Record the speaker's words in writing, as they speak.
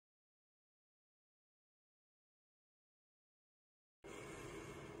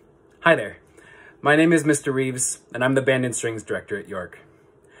Hi there, my name is Mr. Reeves, and I'm the Band and Strings Director at York.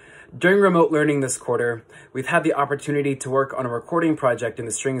 During remote learning this quarter, we've had the opportunity to work on a recording project in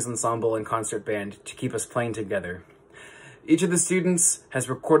the Strings Ensemble and Concert Band to keep us playing together. Each of the students has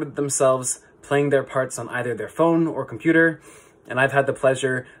recorded themselves playing their parts on either their phone or computer, and I've had the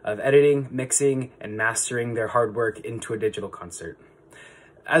pleasure of editing, mixing, and mastering their hard work into a digital concert.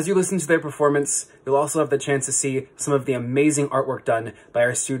 As you listen to their performance, you'll also have the chance to see some of the amazing artwork done by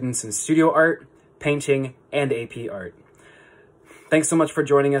our students in studio art, painting, and AP art. Thanks so much for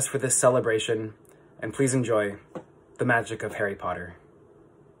joining us for this celebration, and please enjoy the magic of Harry Potter.